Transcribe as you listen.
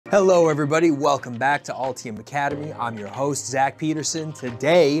Hello everybody, welcome back to Altium Academy. I'm your host, Zach Peterson.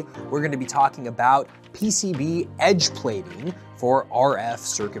 Today, we're going to be talking about PCB edge plating for RF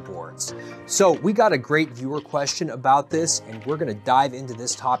circuit boards. So we got a great viewer question about this, and we're going to dive into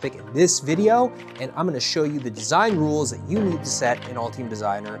this topic in this video, and I'm going to show you the design rules that you need to set in Altium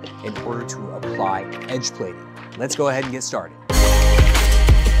Designer in order to apply edge plating. Let's go ahead and get started.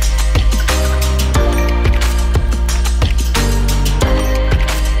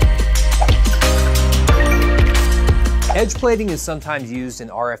 Edge plating is sometimes used in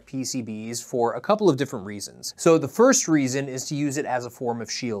RF PCBs for a couple of different reasons. So the first reason is to use it as a form of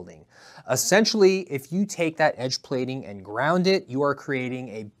shielding. Essentially, if you take that edge plating and ground it, you are creating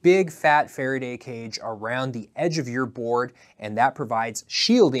a big fat Faraday cage around the edge of your board, and that provides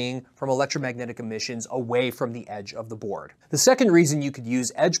shielding from electromagnetic emissions away from the edge of the board. The second reason you could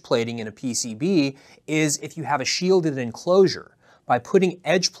use edge plating in a PCB is if you have a shielded enclosure. By putting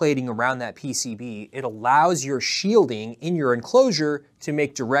edge plating around that PCB, it allows your shielding in your enclosure to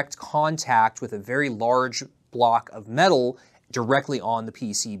make direct contact with a very large block of metal directly on the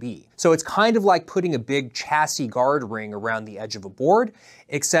PCB. So it's kind of like putting a big chassis guard ring around the edge of a board,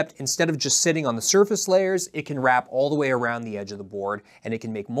 except instead of just sitting on the surface layers, it can wrap all the way around the edge of the board, and it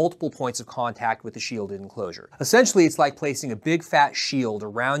can make multiple points of contact with the shielded enclosure. Essentially, it's like placing a big fat shield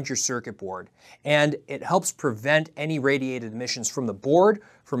around your circuit board, and it helps prevent any radiated emissions from the board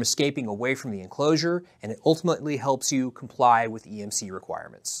from escaping away from the enclosure, and it ultimately helps you comply with EMC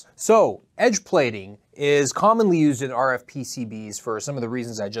requirements. So, edge plating is commonly used in RF PCBs for some of the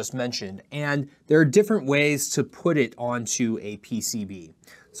reasons I just mentioned, and there are different ways to put it onto a PCB.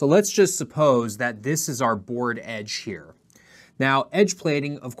 So let's just suppose that this is our board edge here. Now, edge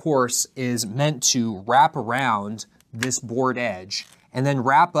plating, of course, is meant to wrap around this board edge and then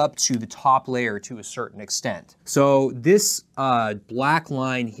wrap up to the top layer to a certain extent. So this black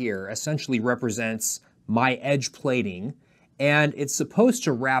line here essentially represents my edge plating, and it's supposed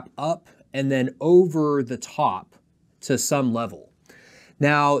to wrap up and then over the top to some level.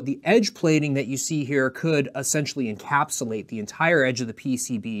 Now, the edge plating that you see here could essentially encapsulate the entire edge of the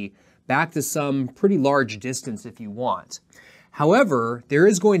PCB back to some pretty large distance if you want. However, there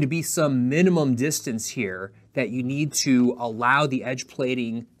is going to be some minimum distance here that you need to allow the edge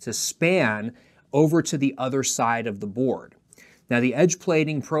plating to span over to the other side of the board. Now, the edge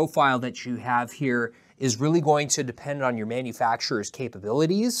plating profile that you have here is really going to depend on your manufacturer's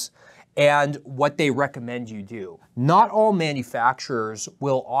capabilities and what they recommend you do. Not all manufacturers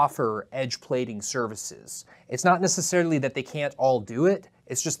will offer edge plating services. It's not necessarily that they can't all do it,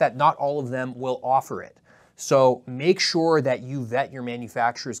 it's just that not all of them will offer it. So make sure that you vet your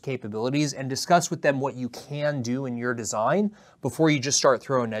manufacturer's capabilities and discuss with them what you can do in your design before you just start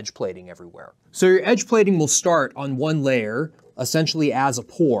throwing edge plating everywhere. So your edge plating will start on one layer, essentially as a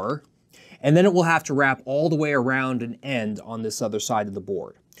pour, and then it will have to wrap all the way around and end on this other side of the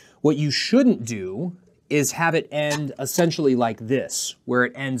board. What you shouldn't do is have it end essentially like this, where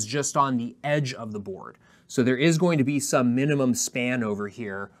it ends just on the edge of the board. So there is going to be some minimum span over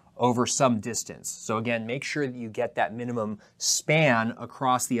here over some distance. So again, make sure that you get that minimum span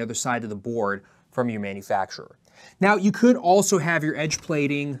across the other side of the board from your manufacturer. Now, you could also have your edge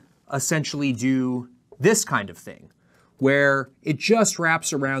plating essentially do this kind of thing, where it just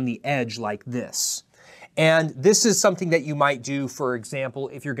wraps around the edge like this. And this is something that you might do, for example,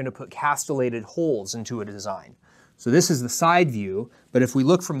 if you're going to put castellated holes into a design. So this is the side view, but if we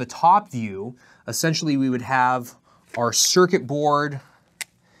look from the top view, essentially we would have our circuit board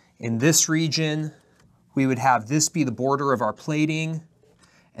in this region. We would have this be the border of our plating,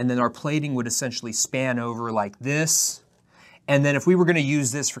 and then our plating would essentially span over like this. And then if we were going to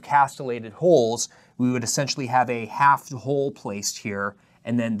use this for castellated holes, we would essentially have a half hole placed here,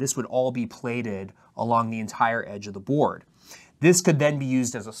 and then this would all be plated along the entire edge of the board. This could then be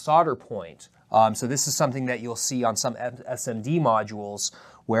used as a solder point. So this is something that you'll see on some SMD modules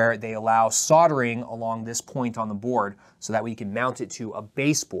where they allow soldering along this point on the board so that we can mount it to a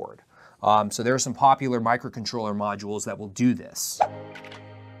baseboard. So there are some popular microcontroller modules that will do this.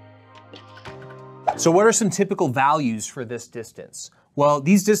 So what are some typical values for this distance? Well,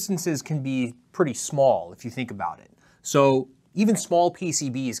 these distances can be pretty small if you think about it. So even small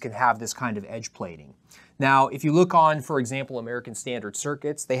PCBs can have this kind of edge plating. Now, if you look on, for example, American Standard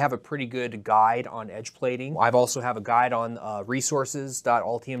Circuits, they have a pretty good guide on edge plating. I've also have a guide on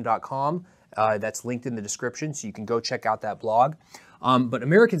resources.altium.com that's linked in the description, so you can go check out that blog. But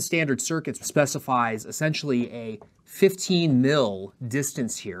American Standard Circuits specifies essentially a 15 mil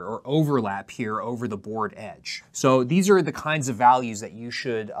distance here, or overlap here over the board edge. So these are the kinds of values that you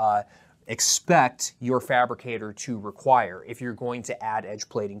should expect your fabricator to require if you're going to add edge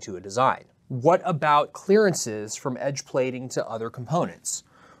plating to a design. What about clearances from edge plating to other components?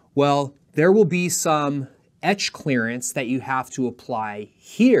 Well, there will be some etch clearance that you have to apply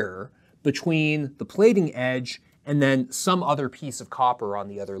here between the plating edge and then some other piece of copper on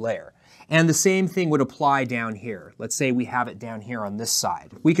the other layer. And the same thing would apply down here. Let's say we have it down here on this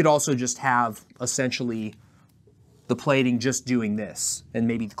side. We could also just have essentially the plating just doing this, and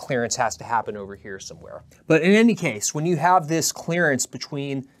maybe the clearance has to happen over here somewhere. But in any case, when you have this clearance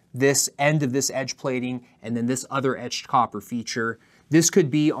between this end of this edge plating and then this other etched copper feature, this could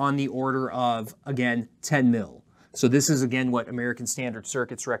be on the order of, again, 10 mil. So this is, again, what American Standard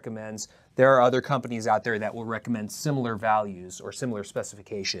Circuits recommends. There are other companies out there that will recommend similar values or similar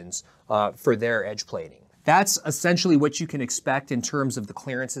specifications for their edge plating. That's essentially what you can expect in terms of the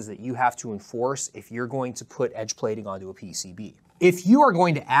clearances that you have to enforce if you're going to put edge plating onto a PCB. If you are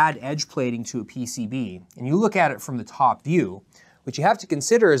going to add edge plating to a PCB and you look at it from the top view, what you have to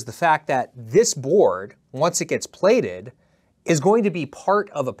consider is the fact that this board, once it gets plated, is going to be part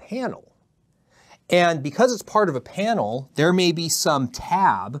of a panel. And because it's part of a panel, there may be some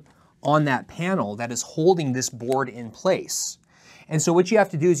tab on that panel that is holding this board in place. And so what you have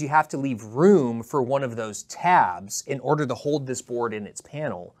to do is you have to leave room for one of those tabs in order to hold this board in its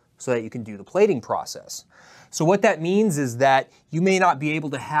panel so that you can do the plating process. So what that means is that you may not be able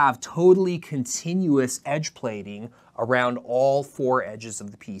to have totally continuous edge plating around all four edges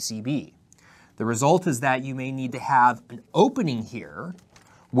of the PCB. The result is that you may need to have an opening here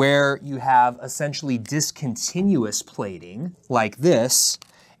where you have essentially discontinuous plating like this,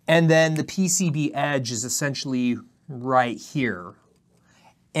 and then the PCB edge is essentially right here.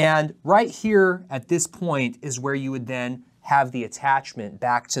 And right here at this point is where you would then have the attachment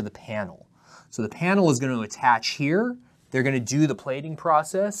back to the panel. So the panel is going to attach here, they're going to do the plating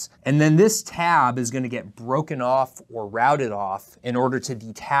process, and then this tab is going to get broken off or routed off in order to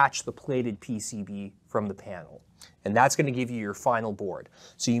detach the plated PCB from the panel. And that's going to give you your final board.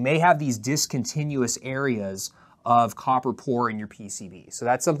 So you may have these discontinuous areas of copper pour in your PCB. So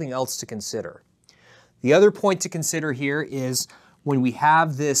that's something else to consider. The other point to consider here is when we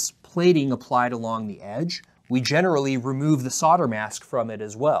have this plating applied along the edge, we generally remove the solder mask from it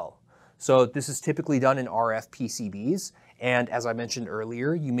as well. So this is typically done in RF PCBs, and as I mentioned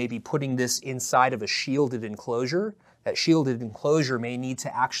earlier, you may be putting this inside of a shielded enclosure. That shielded enclosure may need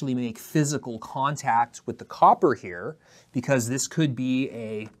to actually make physical contact with the copper here, because this could be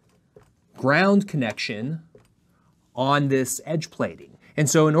a ground connection on this edge plating. And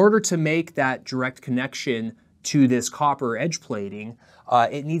so in order to make that direct connection to this copper edge plating,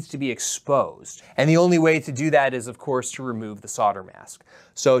 it needs to be exposed. And the only way to do that is, of course, to remove the solder mask.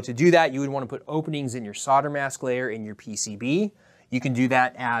 So to do that, you would want to put openings in your solder mask layer in your PCB. You can do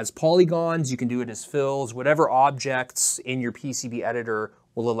that as polygons, you can do it as fills, whatever objects in your PCB editor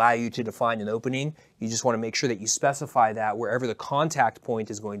will allow you to define an opening. You just want to make sure that you specify that wherever the contact point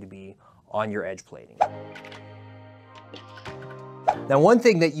is going to be on your edge plating. Now, one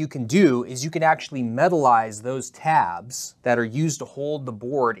thing that you can do is you can actually metallize those tabs that are used to hold the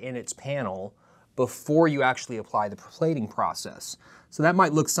board in its panel before you actually apply the plating process. So that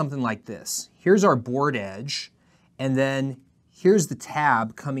might look something like this. Here's our board edge, and then here's the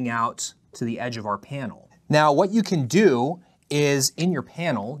tab coming out to the edge of our panel. Now, what you can do is in your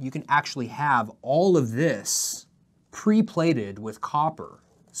panel, you can actually have all of this pre-plated with copper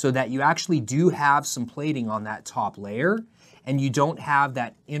so that you actually do have some plating on that top layer, and you don't have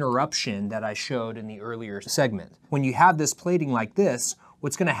that interruption that I showed in the earlier segment. When you have this plating like this,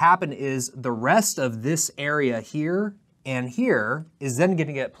 what's going to happen is the rest of this area here and here is then going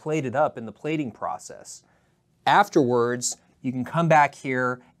to get plated up in the plating process. Afterwards, you can come back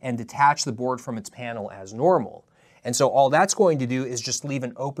here and detach the board from its panel as normal. And so all that's going to do is just leave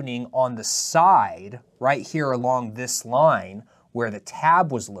an opening on the side right here along this line where the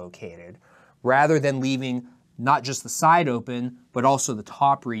tab was located, rather than leaving not just the side open, but also the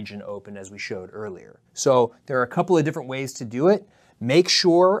top region open as we showed earlier. So there are a couple of different ways to do it. Make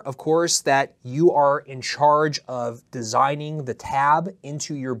sure, of course, that you are in charge of designing the tab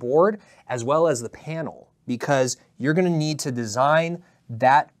into your board as well as the panel, because you're going to need to design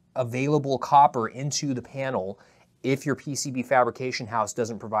that available copper into the panel if your PCB fabrication house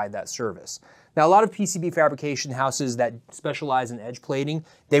doesn't provide that service. Now, a lot of PCB fabrication houses that specialize in edge plating,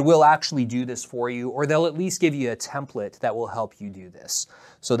 they will actually do this for you, or they'll at least give you a template that will help you do this.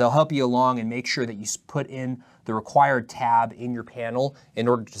 So they'll help you along and make sure that you put in the required tab in your panel in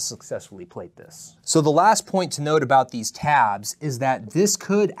order to successfully plate this. So the last point to note about these tabs is that this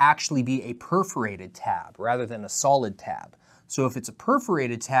could actually be a perforated tab rather than a solid tab. So if it's a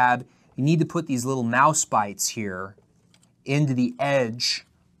perforated tab, you need to put these little mouse bites here into the edge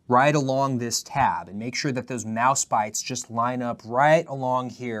right along this tab, and make sure that those mouse bites just line up right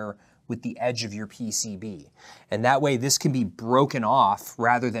along here with the edge of your PCB. And that way this can be broken off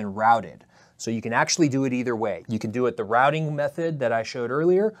rather than routed. So you can actually do it either way. You can do it the routing method that I showed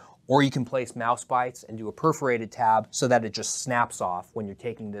earlier, or you can place mouse bites and do a perforated tab so that it just snaps off when you're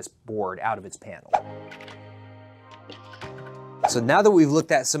taking this board out of its panel. So now that we've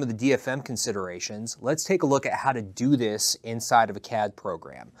looked at some of the DFM considerations, let's take a look at how to do this inside of a CAD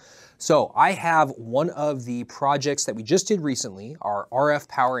program. So I have one of the projects that we just did recently, our RF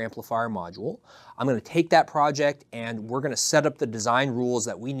power amplifier module. I'm going to take that project and we're going to set up the design rules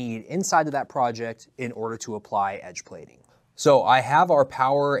that we need inside of that project in order to apply edge plating. So I have our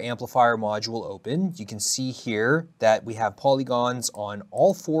power amplifier module open. You can see here that we have polygons on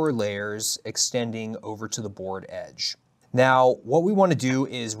all 4 layers extending over to the board edge. Now, what we want to do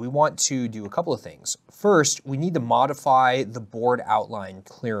is we want to do a couple of things. First, we need to modify the board outline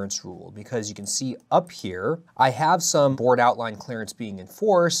clearance rule, because you can see up here, I have some board outline clearance being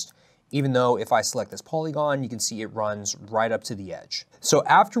enforced, even though if I select this polygon, you can see it runs right up to the edge. So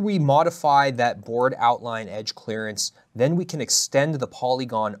after we modify that board outline edge clearance, then we can extend the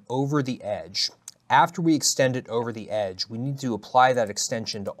polygon over the edge. After we extend it over the edge, we need to apply that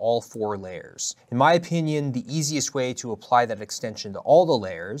extension to all 4 layers. In my opinion, the easiest way to apply that extension to all the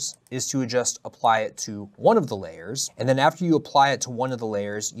layers is to just apply it to one of the layers. And then after you apply it to one of the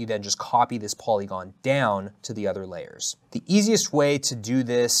layers, you then just copy this polygon down to the other layers. The easiest way to do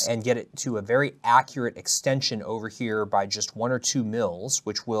this and get it to a very accurate extension over here by just 1 or 2 mils,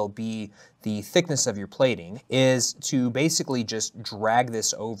 which will be the thickness of your plating, is to basically just drag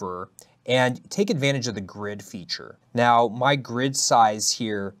this over and take advantage of the grid feature. Now, my grid size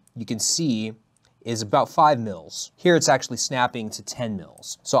here, you can see, is about 5 mils. Here it's actually snapping to 10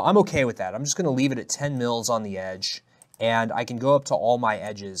 mils. So I'm okay with that. I'm just gonna leave it at 10 mils on the edge, and I can go up to all my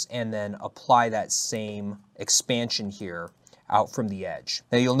edges and then apply that same expansion here out from the edge.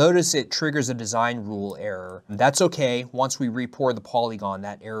 Now you'll notice it triggers a design rule error. That's okay. Once we re-pour the polygon,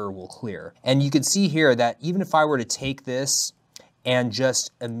 that error will clear. And you can see here that even if I were to take this and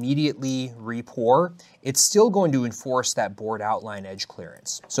just immediately re-pour, it's still going to enforce that board outline edge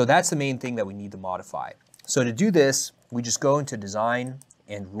clearance. So that's the main thing that we need to modify. So to do this, we just go into Design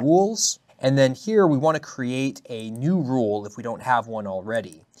and Rules, and then here we want to create a new rule if we don't have one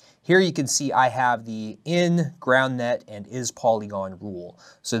already. Here you can see I have the in ground net and is polygon rule.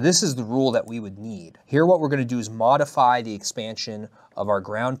 So this is the rule that we would need. Here what we're going to do is modify the expansion of our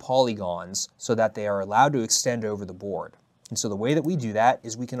ground polygons so that they are allowed to extend over the board. And so the way that we do that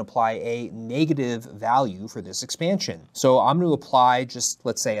is we can apply a negative value for this expansion. So I'm going to apply just,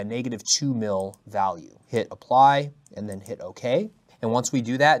 let's say, a negative 2 mil value. Hit apply and then hit OK. And once we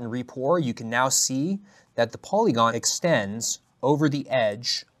do that and re-pour, you can now see that the polygon extends over the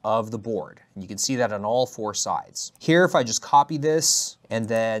edge of the board. And you can see that on all 4 sides. Here, if I just copy this and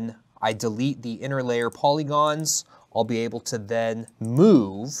then I delete the inner layer polygons, I'll be able to then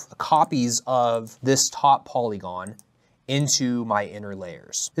move copies of this top polygon into my inner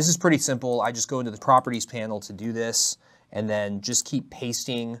layers. This is pretty simple. I just go into the properties panel to do this and then just keep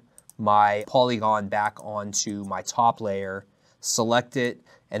pasting my polygon back onto my top layer, select it,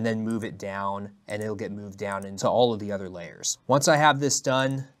 and then move it down, and it'll get moved down into all of the other layers. Once I have this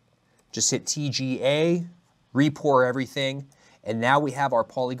done, just hit TGA, re-pour everything, and now we have our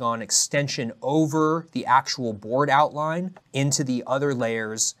polygon extension over the actual board outline into the other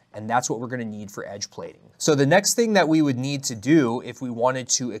layers, and that's what we're going to need for edge plating. So the next thing that we would need to do if we wanted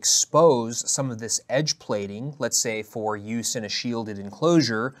to expose some of this edge plating, let's say for use in a shielded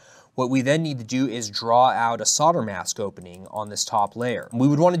enclosure, what we then need to do is draw out a solder mask opening on this top layer. We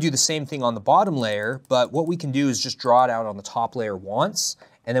would want to do the same thing on the bottom layer, but what we can do is just draw it out on the top layer once,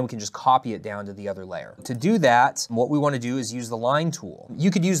 and then we can just copy it down to the other layer. To do that, what we want to do is use the line tool.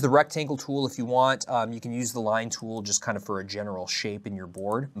 You could use the rectangle tool if you want. You can use the line tool just kind of for a general shape in your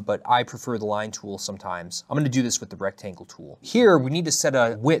board, but I prefer the line tool sometimes. I'm going to do this with the rectangle tool. Here, we need to set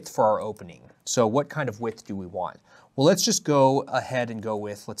a width for our opening. So what kind of width do we want? Well, let's just go ahead and go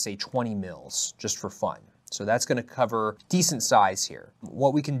with, let's say 20 mils, just for fun. So that's going to cover decent size here.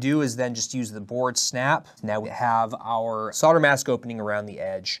 What we can do is then just use the board snap. Now we have our solder mask opening around the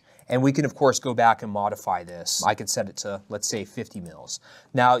edge, and we can of course go back and modify this. I could set it to, let's say 50 mils.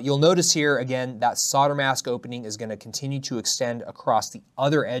 Now you'll notice here again that solder mask opening is going to continue to extend across the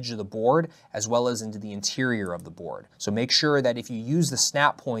other edge of the board as well as into the interior of the board. So make sure that if you use the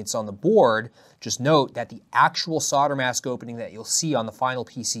snap points on the board, just note that the actual solder mask opening that you'll see on the final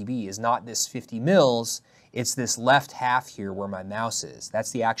PCB is not this 50 mils. It's this left half here where my mouse is.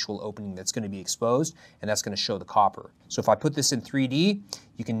 That's the actual opening that's going to be exposed, and that's going to show the copper. So if I put this in 3D,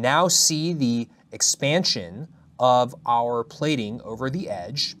 you can now see the expansion of our plating over the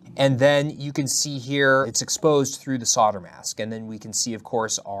edge. And then you can see here it's exposed through the solder mask. And then we can see, of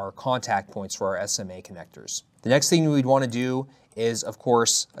course, our contact points for our SMA connectors. The next thing we'd want to do is, of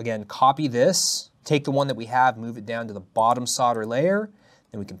course, again, copy this, take the one that we have, move it down to the bottom solder layer,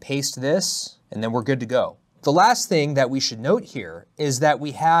 then we can paste this, and then we're good to go. The last thing that we should note here is that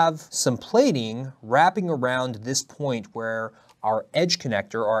we have some plating wrapping around this point where our edge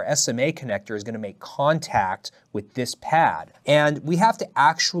connector, our SMA connector, is going to make contact with this pad. And we have to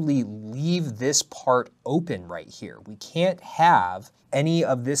actually leave this part open right here. We can't have any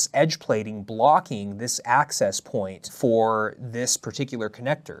of this edge plating blocking this access point for this particular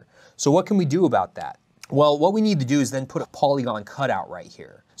connector. So what can we do about that? Well, what we need to do is then put a polygon cutout right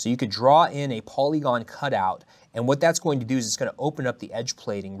here. So you could draw in a polygon cutout, and what that's going to do is it's going to open up the edge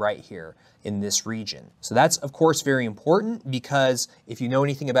plating right here in this region. So that's, of course, very important, because if you know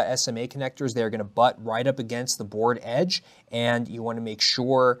anything about SMA connectors, they're going to butt right up against the board edge, and you want to make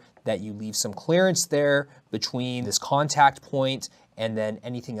sure that you leave some clearance there between this contact point and then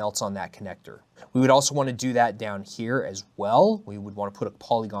anything else on that connector. We would also want to do that down here as well. We would want to put a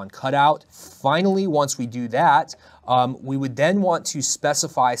polygon cutout. Finally, once we do that, we would then want to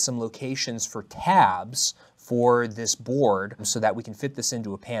specify some locations for tabs for this board so that we can fit this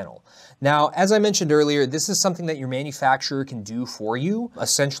into a panel. Now, as I mentioned earlier, this is something that your manufacturer can do for you.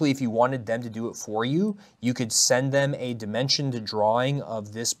 Essentially, if you wanted them to do it for you, you could send them a dimensioned drawing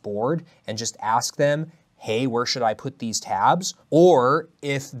of this board and just ask them, hey, where should I put these tabs? Or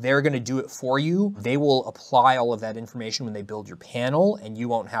if they're gonna do it for you, they will apply all of that information when they build your panel, and you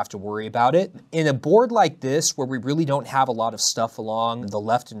won't have to worry about it. In a board like this, where we really don't have a lot of stuff along the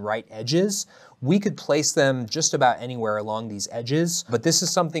left and right edges, we could place them just about anywhere along these edges. But this is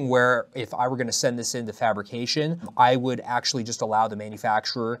something where if I were gonna send this into fabrication, I would actually just allow the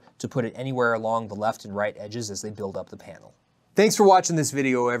manufacturer to put it anywhere along the left and right edges as they build up the panel. Thanks for watching this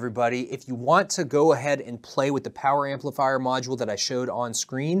video, everybody. If you want to go ahead and play with the power amplifier module that I showed on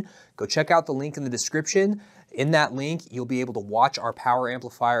screen, go check out the link in the description. In that link, you'll be able to watch our power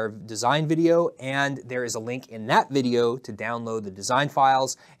amplifier design video, and there is a link in that video to download the design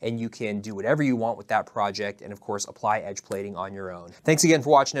files, and you can do whatever you want with that project and, of course, apply edge plating on your own. Thanks again for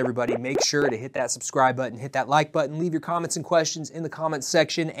watching, everybody. Make sure to hit that subscribe button, hit that like button, leave your comments and questions in the comments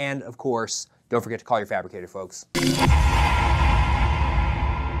section, and, of course, don't forget to call your fabricator, folks.